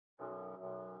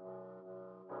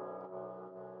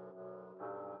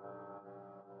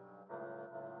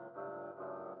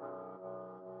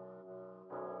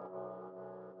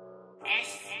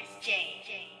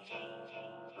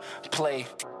Play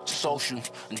social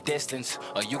and distance,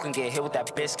 or you can get hit with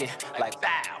that biscuit like bow.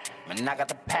 Man, I got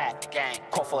the pack, gang,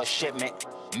 call for a shipment,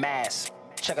 mass.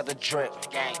 Check out the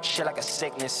drip, gang, shit like a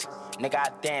sickness. Nigga, I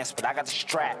dance, but I got the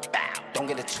strap, bow. Don't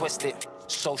get it twisted,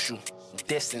 social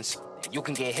distance, you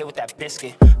can get hit with that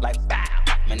biscuit like bow.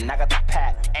 Man, I got the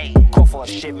pack, ayy, call for a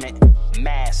shipment,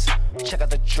 mass. Check out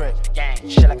the drip, gang,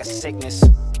 shit like a sickness.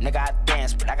 Nigga, I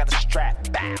dance, but I got the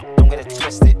strap, bow. Don't get it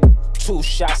twisted. 2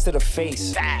 shots to the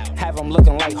face, bow. Have him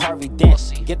looking like Harvey Dent.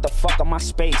 Pussy. Get the fuck out my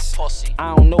space. Pussy.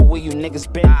 I don't know where you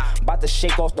niggas been. About to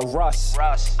shake off the rust.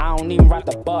 I don't even ride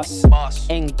the bus.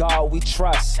 In God we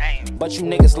trust. Damn. But you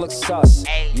niggas look sus.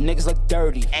 Ay. You niggas look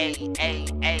dirty. Ay.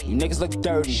 You niggas look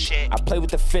dirty. Shit. I play with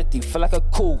the 50, feel like a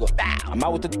cougar. Bow. I'm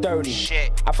out with the 30.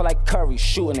 Shit. I feel like Curry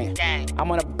shooting it. Gang.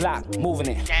 I'm on the block moving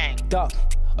it. Gang. Duck,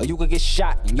 or you could get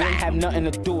shot and you ain't have nothing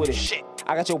to do with it. Shit.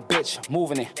 I got your bitch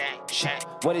moving it. Shit.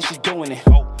 What is she doing it?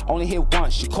 Only hit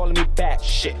once, she calling me back.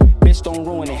 Shit. Bitch, don't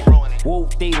ruin it.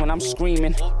 Whoop-dee when I'm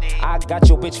screaming. I got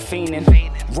your bitch fiending.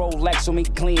 Rolex on me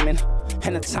gleaming.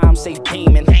 And the time say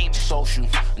demon. Social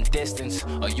and distance,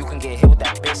 or you can get hit with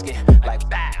that biscuit like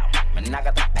bow. Man, I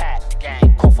got the pack,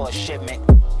 gang, call for a shipment,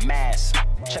 mass.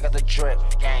 Check out the drip,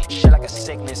 gang, shit like a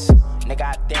sickness. Nigga,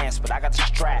 I dance, but I got the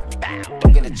strap, bow.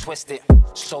 Don't get it twisted,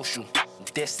 social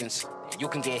distance, you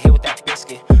can get hit with that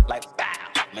biscuit like bow.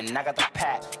 Man, I got the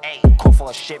pack, ayy, call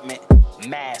for a shipment,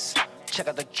 mass. Check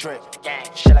out the drip, gang,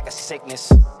 shit like a sickness.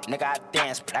 Nigga, I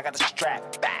dance, but I got the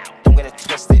strap, bow. Don't get it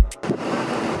twisted.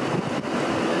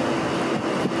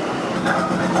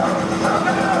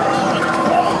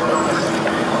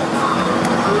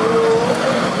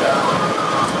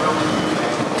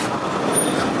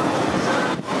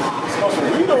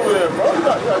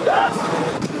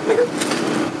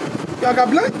 Y'all got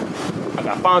blunt? I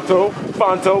got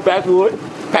Fonto, backwood,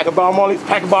 pack of bar mollies, you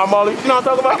know what I'm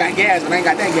talking about? I got gas, but I ain't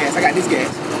got that gas. I got this gas.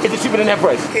 Is it cheaper than that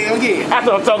price? Hell yeah. That's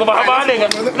what I'm talking about. How about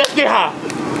nigga? Let's get high.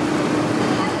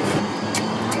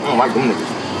 I don't like them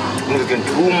niggas. Niggas getting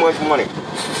too much money.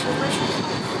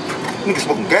 Niggas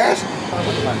smoking gas?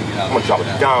 I'm gonna drop a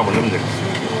dime on them niggas.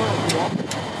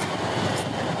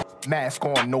 Mask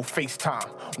on, no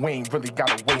FaceTime. We ain't really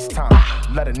gotta waste time.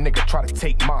 Let a nigga try to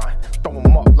take mine. Throw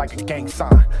him up like a gang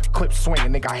sign. Clip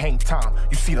swinging, nigga, hang time.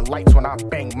 You see the lights when I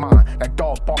bang mine. That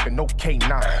dog barking, no K9.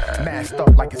 Masked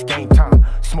up like it's game time.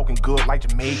 Smoking good like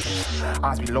Jamaicans.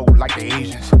 Eyes be low like the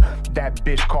Asians. That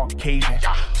bitch Caucasian.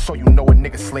 So you know a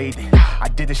nigga slaved it. I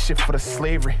did this shit for the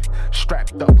slavery.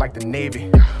 Strapped up like the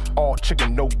Navy. All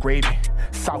chicken, no gravy.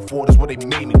 South waters where they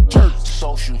made me dirt.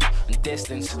 Social and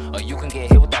distance, or you can get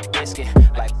hit with that biscuit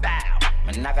like bow.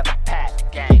 Man, I got the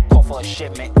pack, gang, call for a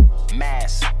shipment,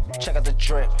 mass. Check out the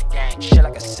drip, gang, shit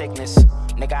like a sickness.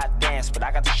 Nigga, I dance, but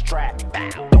I got the strap, bow.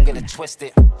 Don't get it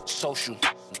twisted, social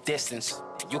distance,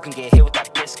 you can get hit with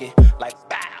that biscuit like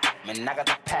bow. Man, I got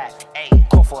the pack, ayy,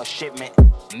 call for a shipment,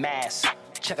 mass.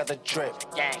 Check out the drip,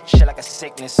 gang, shit like a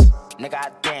sickness. Nigga, I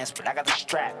dance, but I got the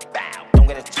strap, bow. Don't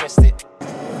get it twisted.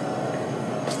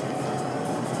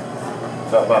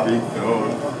 What's up, Bobby?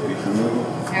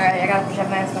 Alright, I gotta put your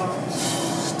mask on.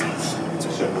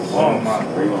 Oh my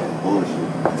God. Bullshit.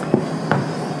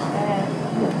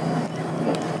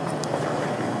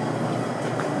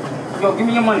 Yo, give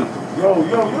me your money. Yo,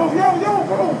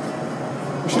 bro.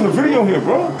 We shooting a video here,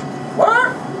 bro.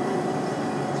 What?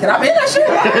 Can I be in that shit?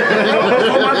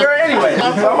 I'm my girl anyway.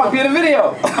 I might be in the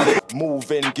video.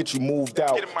 Move in, get you moved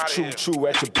out. Choo-choo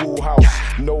at your boo house.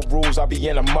 No rules, I be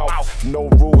in a mouth. No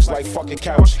rules like fucking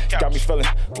couch. Got me feeling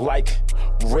like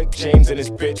Rick James and his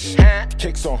bitch.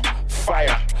 Kicks on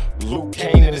fire. Luke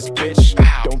Kane and his bitch.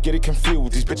 Don't get it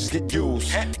confused, these bitches get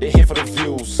used. They here for the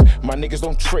views. My niggas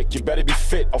don't trick, you better be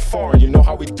fit or foreign, you know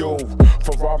how we do.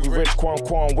 Ferrari rich,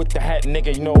 Quan with the hat,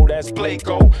 nigga, you know that's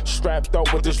Blako. Strapped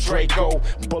up with this Draco.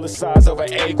 Bullet size of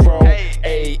an egg-roll.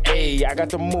 Ayy, I got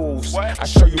the moves. I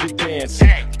show you the dance.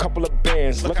 Couple of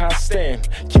bands, look how I stand.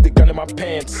 Keep the gun in my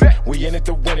pants. We in it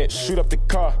to win it. Shoot up the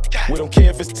car. We don't care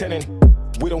if it's tenant.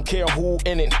 We don't care who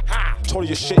in it. Told you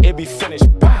your shit, it be finished.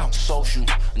 Bow. Social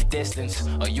distance,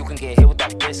 or you can get hit with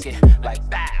that biscuit like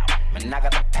bow. Man, I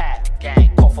got the pack,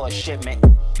 gang, call for a shipment,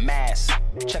 mass.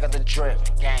 Check out the drip,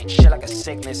 gang, shit like a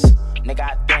sickness. Nigga,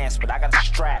 I dance, but I got the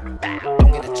strap, bow.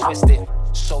 Don't get it twisted.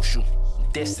 Social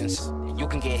distance, you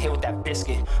can get hit with that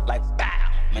biscuit like bow.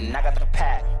 Man, I got the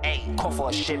pack, ayy, call for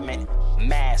a shipment,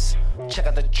 mass. Check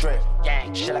out the drip,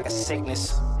 gang, shit like a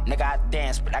sickness. Nigga, I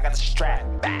dance, but I got the strap,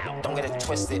 bow. Don't get it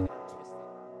twisted.